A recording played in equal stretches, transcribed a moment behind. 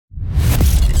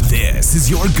This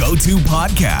is your go-to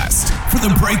podcast for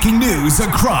the breaking news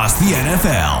across the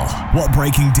NFL, while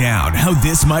breaking down how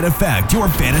this might affect your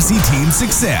fantasy team's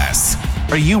success.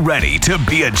 Are you ready to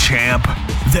be a champ?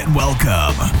 Then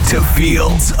welcome to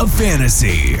Fields of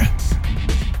Fantasy.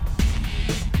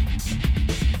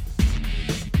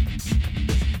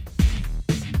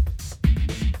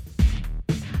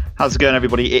 How's it going,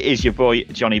 everybody? It is your boy,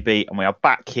 Johnny B, and we are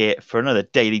back here for another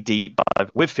daily deep dive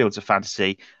with Fields of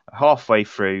Fantasy, halfway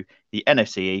through the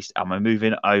NFC East, and we're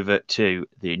moving over to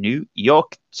the New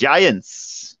York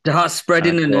Giants. Start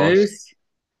spreading the news.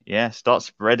 Yeah, start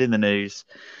spreading the news.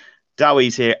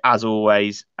 Dowie's here, as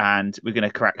always, and we're going to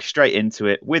crack straight into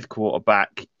it with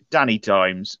quarterback Danny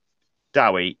Dimes.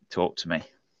 Dowie, talk to me.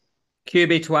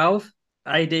 QB 12,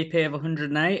 ADP of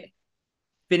 108,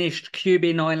 finished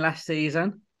QB 9 last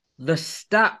season.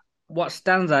 What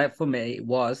stands out for me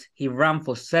was he ran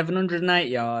for 708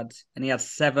 yards and he had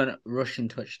 7 rushing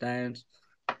touchdowns.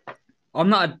 I'm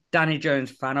not a Danny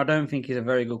Jones fan. I don't think he's a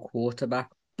very good quarterback.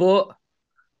 But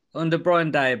under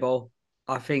Brian Daboll,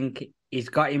 I think he's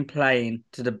got him playing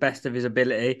to the best of his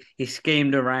ability. He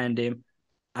schemed around him.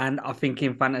 And I think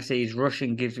in fantasy, his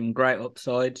rushing gives him great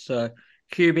upside. So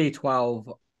QB 12,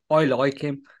 I like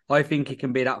him. I think he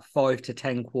can be that 5 to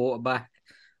 10 quarterback.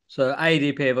 So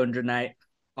ADP of 108.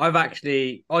 I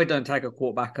don't take a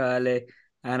quarterback early,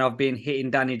 and I've been hitting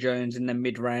Danny Jones in the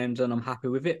mid rounds, and I'm happy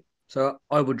with it. So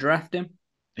I would draft him.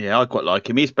 Yeah, I quite like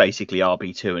him. He's basically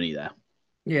RB2, isn't he, there?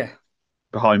 Yeah.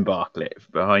 Behind Barkley,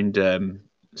 behind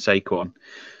Saquon.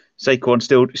 Saquon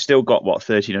still got,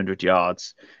 1,300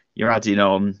 yards. You're adding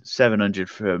on 700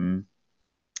 from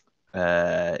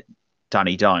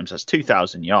Danny Dimes. That's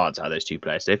 2,000 yards out of those two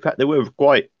players. They were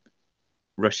quite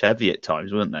rush heavy at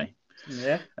times, weren't they?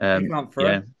 Yeah.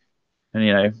 Yeah.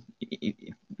 And,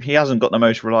 he hasn't got the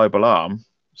most reliable arm.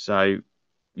 So,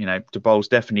 DeBoll's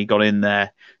definitely got in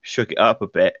there, shook it up a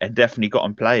bit, and definitely got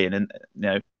him playing. And,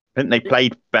 I think they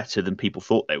played better than people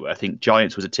thought they were. I think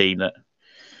Giants was a team that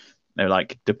they were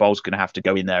like, DeBoll's going to have to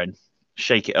go in there and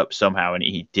shake it up somehow. And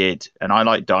he did. And I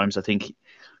like Dimes. I think,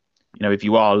 if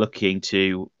you are looking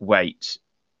to wait,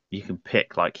 you can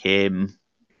pick like him.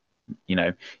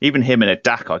 Even him and a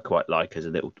Dak I quite like as a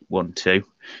little 1-2.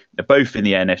 They're both in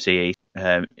the NFC East.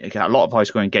 Got a lot of high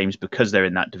scoring games because they're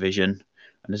in that division,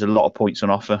 and there's a lot of points on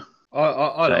offer.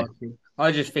 I like him.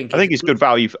 I think it's good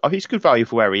value. He's good value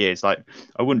for where he is. Like,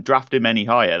 I wouldn't draft him any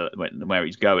higher than where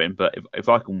he's going, but if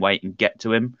I can wait and get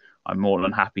to him, I'm more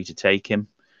than happy to take him.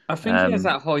 I think he has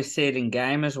that high ceiling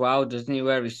game as well, doesn't he?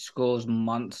 Where he scores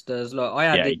monsters.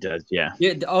 He does. Yeah.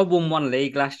 I won one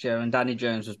league last year, and Danny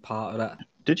Jones was part of that.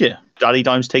 Did you? Danny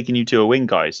Dimes taking you to a win,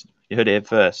 guys. You heard it here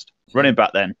first. Running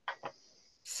back then.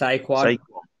 Saquon.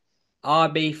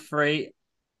 RB3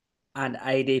 and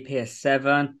ADP of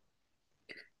 7.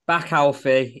 Back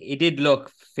healthy. He did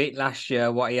look fit last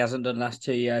year, what he hasn't done last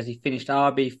 2 years. He finished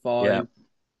RB5. Yeah.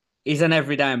 He's an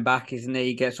every down back, isn't he?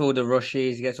 He gets all the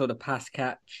rushes, he gets all the pass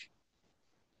catch.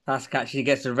 He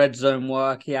gets the red zone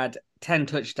work. He had 10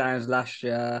 touchdowns last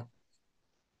year.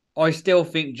 I still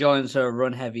think Giants are a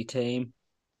run heavy team.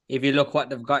 If you look what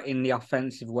they've got in the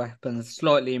offensive weapons,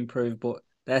 slightly improved, but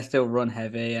they're still run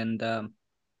heavy. And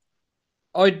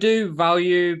I do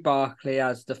value Barkley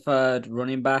as the third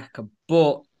running back,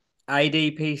 but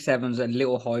ADP 7's a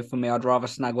little high for me. I'd rather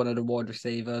snag one of the wide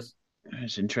receivers.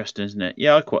 It's interesting, isn't it?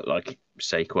 Yeah, I quite like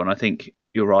Saquon. I think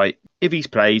you're right. If he's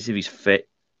fit,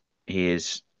 he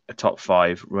is a top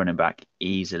 5 running back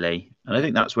easily. And I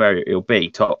think that's where he'll be,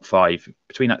 top 5,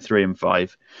 between that 3 and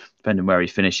 5, depending where he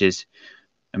finishes.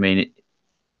 I mean,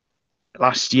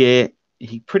 last year,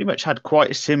 he pretty much had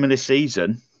quite a similar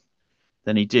season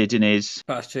than he did in his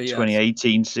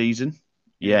 2018 season.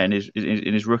 Yeah, in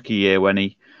his rookie year when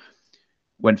he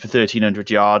went for 1,300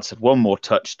 yards, had one more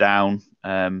touchdown,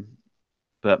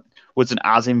 but wasn't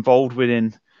as involved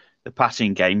within the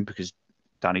passing game because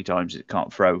Danny Dimes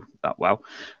can't throw that well.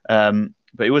 But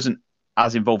he wasn't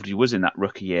as involved as he was in that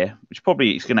rookie year, which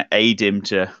probably is going to aid him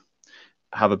to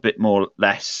have a bit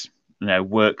less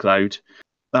workload.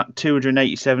 That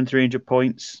 287, 300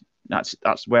 points,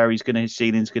 that's where his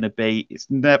ceiling's going to be. It's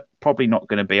probably not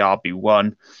going to be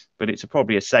RB1, but it's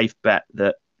probably a safe bet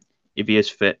that if he is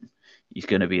fit, he's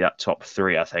going to be that top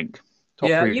 3, I think. Top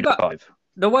 3 to 5.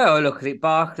 The way I look at it,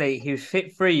 Barkley, he was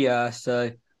fit for a year,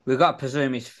 so we've got to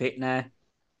presume he's fit now.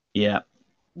 Yeah.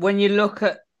 When you look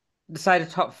at, say, the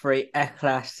top 3,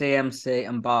 Ekeler, CMC,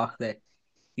 and Barkley,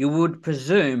 you would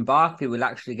presume Barkley will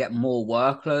actually get more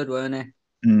workload, won't he?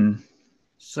 Mm.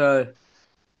 So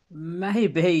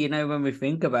maybe, when we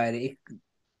think about it,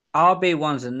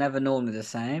 RB1s are never normally the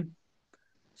same.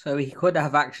 So he could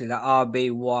have actually that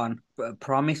RB1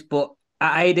 promise, but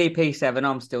at ADP 7,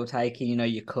 I'm still taking,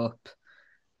 your cup,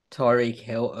 Tyreek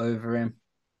Hill over him.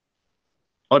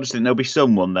 I just think there'll be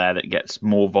someone there that gets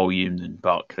more volume than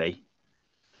Barkley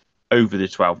over the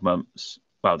 12 months.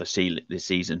 Well, the season,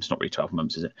 it's not really 12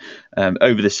 months, is it?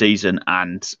 Over the season,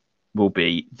 and will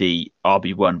be the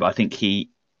RB1. But I think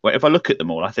if I look at them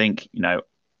all, I think,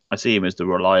 I see him as the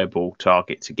reliable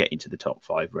target to get into the top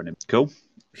 5 running. Cool.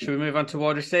 Should we move on to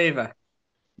wide receiver?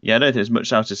 Yeah, I don't think there's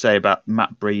much else to say about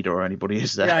Matt Breida or anybody,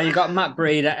 is there? Yeah, you got Matt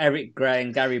Breida, Eric Gray,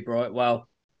 and Gary Brightwell.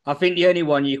 I think the only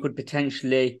one you could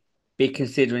potentially be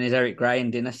considering is Eric Gray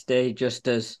in Dynasty, just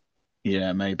as.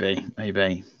 Yeah, maybe.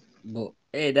 But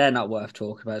they're not worth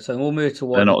talking about. So we'll move to They're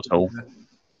wide not at all.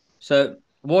 So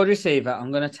wide receiver,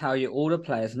 I'm going to tell you all the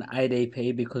players in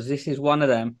ADP because this is one of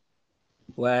them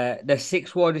where there's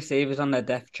 6 wide receivers on their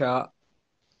depth chart.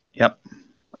 Yep.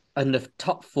 And the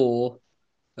top 4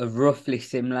 are roughly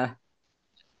similar.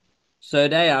 So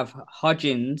they have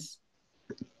Hodgins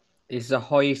is the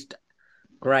highest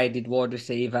graded wide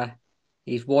receiver.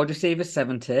 He's wide receiver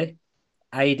 70,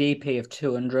 ADP of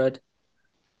 200.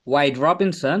 Wade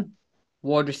Robinson,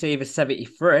 wide receiver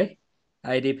 73,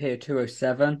 ADP of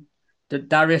 207.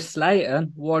 Darius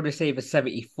Slayton, wide receiver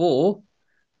 74,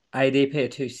 ADP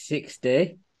of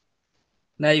 260.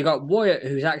 Now you've got Wyatt,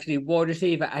 who's actually wide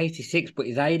receiver 86, but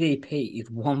his ADP is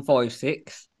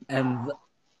 156. And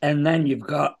then you've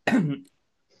got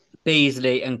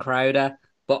Beasley and Crowder,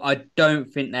 but I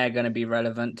don't think they're going to be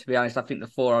relevant, to be honest. I think the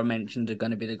 4 I mentioned are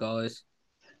going to be the guys.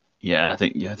 Yeah, I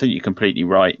think you're completely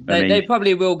right. They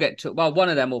probably will get to. Well, one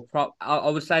of them will. I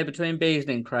would say between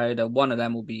Beasley and Crowder, one of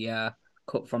them will be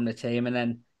cut from the team, and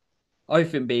then I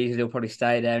think Beasley will probably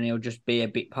stay there, and he'll just be a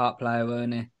big part player,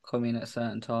 won't he? Come in at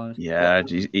certain times. Yeah,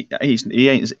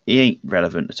 he ain't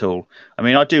relevant at all. I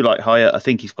mean, I do like Hyatt. I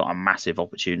think he's got a massive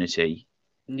opportunity.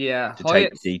 Yeah, to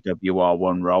take the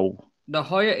DWR1 role. The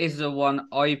Hyatt is the one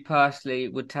I personally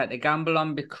would take the gamble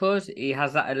on because he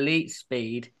has that elite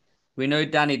speed. We know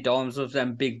Danny Dimes loves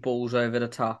them big balls over the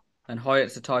top, and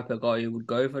Hyatt's the type of guy who would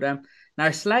go for them.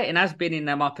 Now, Slayton has been in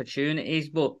them opportunities,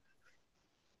 but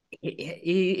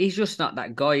he's just not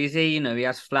that guy, is he? He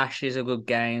has flashes of good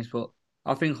games, but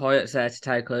I think Hyatt's there to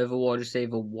take over wide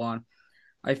receiver 1.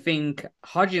 I think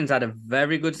Hodgins had a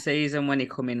very good season when he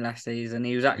come in last season.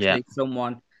 He was actually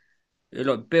someone,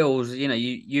 look, Bills,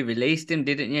 you released him,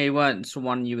 didn't you? He weren't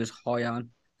someone you was high on.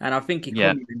 And I think he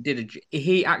come in and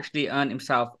he actually earned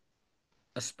himself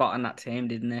a spot on that team,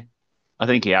 didn't he? I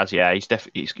think he has, yeah. He's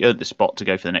earned the spot to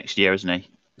go for the next year, isn't he?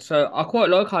 So I quite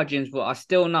like Hodgins, but I'm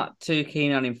still not too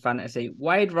keen on him fantasy.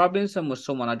 Wade Robinson was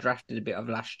someone I drafted a bit of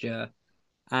last year.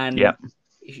 And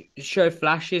he showed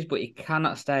flashes, but he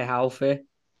cannot stay healthy.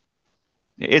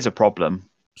 It is a problem.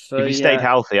 So, if he stayed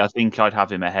healthy, I think I'd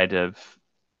have him ahead of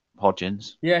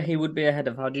Hodgins. Yeah, he would be ahead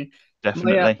of Hodgins.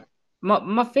 Definitely.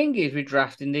 My thing is with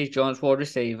drafting these Giants wide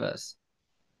receivers,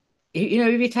 if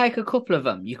you take a couple of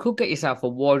them, you could get yourself a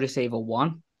wide receiver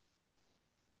 1.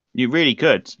 You really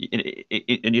could.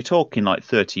 And you're talking like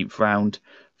 13th round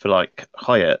for like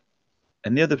Hyatt.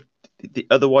 And the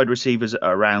other wide receivers that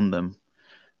are around them,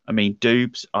 I mean,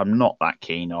 Dubes, I'm not that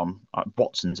keen on.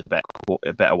 Watson's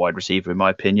a better wide receiver, in my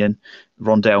opinion.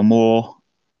 Rondale Moore,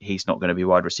 he's not going to be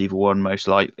wide receiver 1, most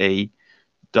likely.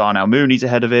 Darnell Mooney's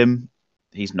ahead of him.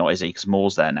 He's not, is he? Because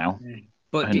Moore's there now.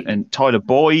 But and Tyler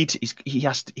Boyd,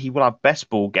 he will have best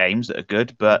ball games that are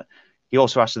good, but he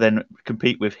also has to then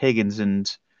compete with Higgins and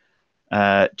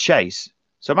Chase.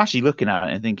 So I'm actually looking at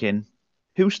it and thinking,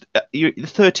 the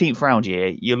 13th round year,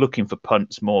 you're looking for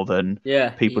punts more than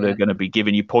people that are going to be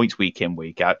giving you points week in,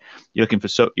 week out. You're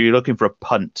looking for a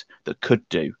punt that could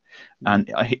do,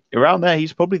 and around there,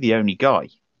 he's probably the only guy.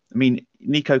 I mean,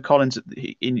 Nico Collins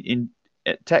in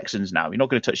Texans now, you're not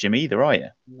going to touch him either, are you?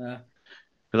 No.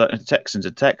 Because Texans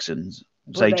are Texans.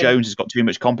 Jones has got too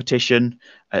much competition.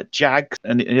 Jag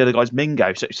and the other guy's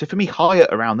Mingo. So for me, Hyatt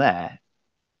around there,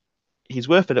 he's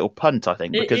worth a little punt, I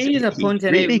think, because he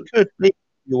really could be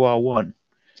UR1.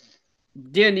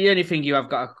 The only thing you have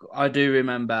got, I do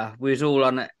remember, we was all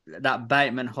on that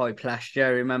Bateman hype last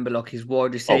year. Remember, like his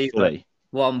wide receiver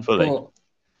fully.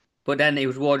 But then he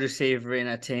was wide receiver in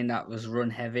a team that was run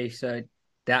heavy, so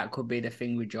that could be the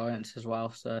thing with Giants as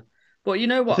well. So, but you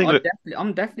know what?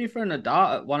 I'm definitely throwing a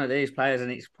dart at one of these players,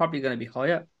 and it's probably going to be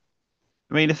Hyatt.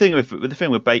 I mean, the thing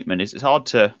with Bateman is it's hard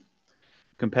to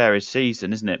compare his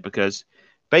season, isn't it? Because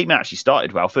Bateman actually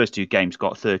started well. First 2 games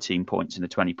got 13 points and the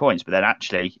 20 points, but then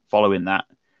actually following that,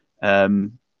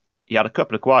 he had a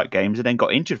couple of quiet games and then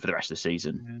got injured for the rest of the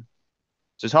season. Yeah.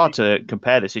 So it's hard to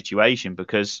compare the situation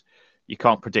because you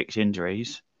can't predict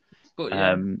injuries. But,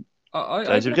 So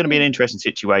it's going to be an interesting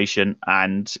situation.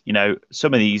 And,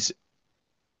 some of these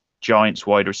Giants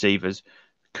wide receivers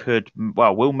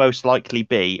will most likely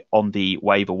be on the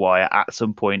waiver wire at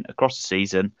some point across the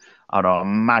season. And I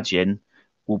imagine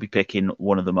we'll be picking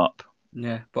one of them up.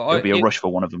 Yeah, but It'll be a rush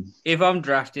for one of them. If I'm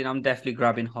drafting, I'm definitely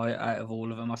grabbing Hyatt out of all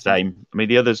of them. Same. I mean,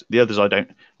 the others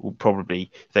will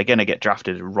probably, they're going to get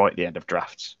drafted right at the end of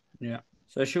drafts. Yeah.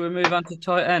 So should we move on to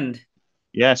tight end?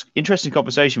 Yes, interesting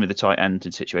conversation with the tight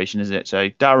end situation, isn't it? So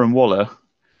Darren Waller,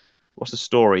 what's the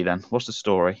story then? What's the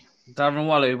story? Darren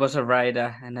Waller was a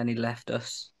Raider and then he left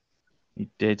us. He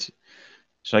did.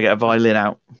 Should I get a violin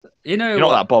out? You're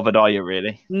not that bothered, are you,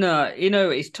 really? No,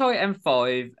 it's tight end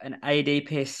 5 and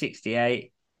ADP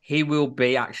 68. He will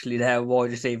be actually their wide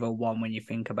receiver 1 when you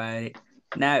think about it.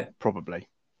 Now, probably.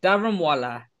 Darren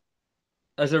Waller,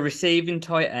 as a receiving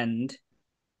tight end,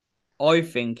 I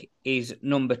think is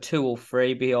number 2 or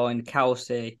 3 behind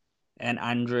Kelsey and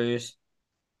Andrews.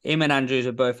 Him and Andrews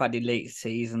have both had elite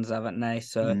seasons, haven't they?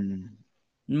 So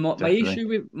my issue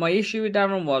with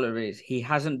Darren Waller is he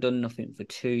hasn't done nothing for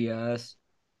 2 years.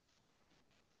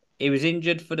 He was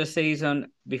injured for the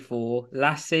season before.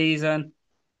 Last season,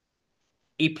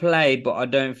 he played, but I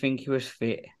don't think he was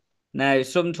fit. Now,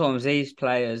 sometimes these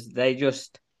players, they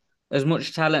just, as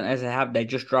much talent as they have, they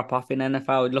just drop off in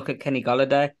NFL. Look at Kenny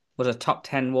Golladay, was a top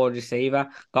 10 wide receiver,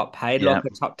 got paid like a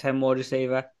top 10 wide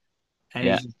receiver, and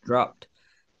he's just dropped.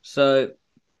 So,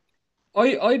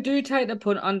 I do take the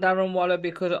punt on Darren Waller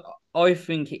because I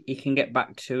think he can get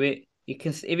back to it.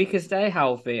 If he can stay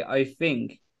healthy, I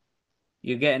think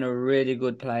you're getting a really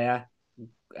good player,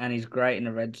 and he's great in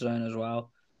the red zone as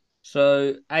well.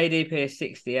 So ADP is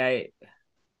 68.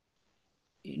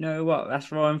 You know what?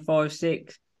 That's Ryan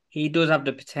 5'6". He does have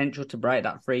the potential to break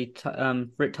that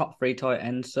top 3 tight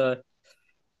end. So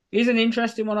he's an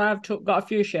interesting one. I've got a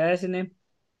few shares in him.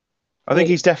 I think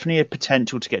he's definitely a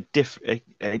potential to get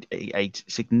a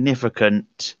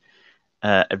significant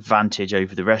advantage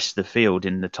over the rest of the field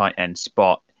in the tight end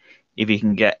spot if he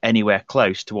can get anywhere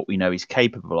close to what we know he's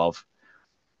capable of.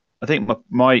 I think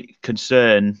my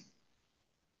concern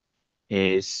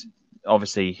is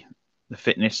obviously the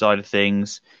fitness side of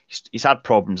things. He's had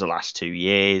problems the last 2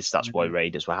 years. That's why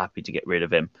Raiders were happy to get rid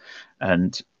of him.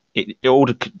 And it all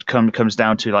comes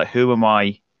down to, like, who am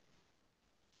I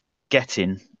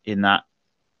getting in that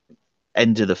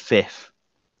end of the 5th,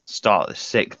 start of the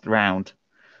 6th round?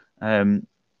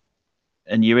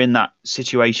 And you're in that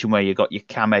situation where you've got your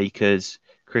Cam Akers,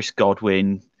 Chris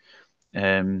Godwin,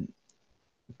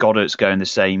 Goddard's going the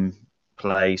same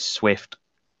place, Swift,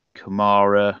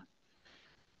 Kamara.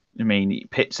 I mean,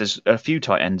 Pitts, there's a few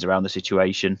tight ends around the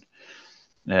situation.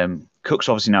 Cook's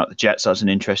obviously now at the Jets. That's an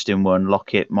interesting one.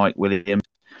 Lockett, Mike Williams.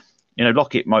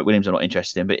 Lockett, Mike Williams are not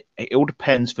interested in, but it all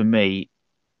depends for me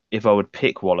if I would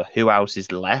pick Waller, who else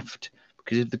is left.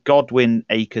 Because if the Godwin,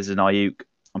 Akers, and Ayuk,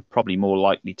 I'm probably more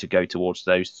likely to go towards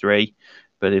those 3.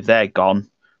 But if they're gone,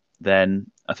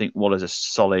 then I think Waller's a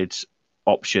solid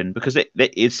option because it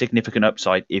is significant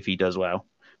upside if he does well.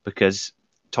 Because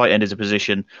tight end is a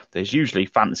position that's usually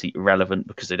fantasy irrelevant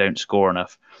because they don't score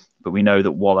enough. But we know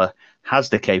that Waller has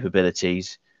the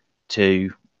capabilities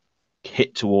to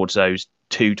hit towards those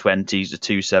 220s to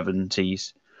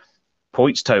 270s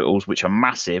points totals, which are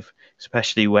massive,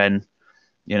 especially when,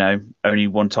 only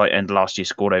one tight end last year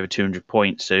scored over 200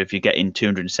 points. So if you're getting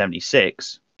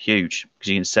 276, huge, because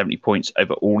you get 70 points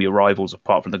over all your rivals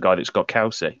apart from the guy that's got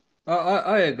Kelsey.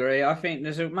 I agree. I think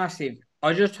there's a massive...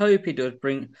 I just hope he does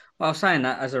bring... Well, saying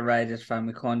that, as a Raiders fan,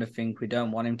 we kind of think we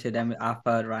don't want him to. Then our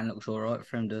 3rd round looks all right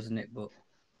for him, doesn't it? But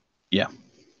yeah,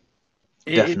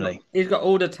 definitely. He's got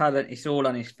all the talent. It's all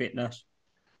on his fitness.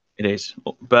 It is.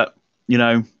 But,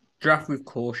 draft with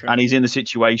caution. And he's in the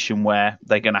situation where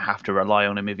they're going to have to rely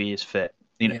on him if he is fit.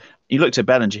 You looked at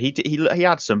Bellinger. He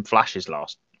had some flashes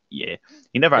last year.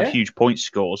 He never had huge point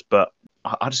scores, but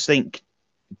I just think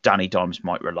Danny Dimes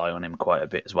might rely on him quite a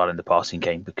bit as well in the passing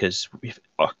game because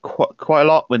quite a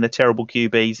lot when they're terrible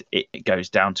QBs, it goes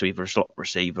down to either a slot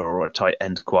receiver or a tight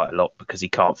end quite a lot because he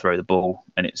can't throw the ball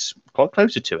and it's quite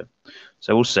closer to him.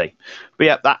 So we'll see. But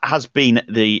yeah, that has been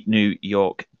the New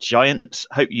York Giants.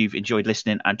 Hope you've enjoyed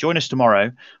listening and join us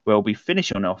tomorrow where we'll be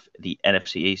finishing off the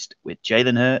NFC East with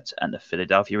Jalen Hurts and the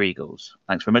Philadelphia Eagles.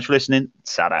 Thanks very much for listening.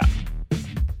 Sada.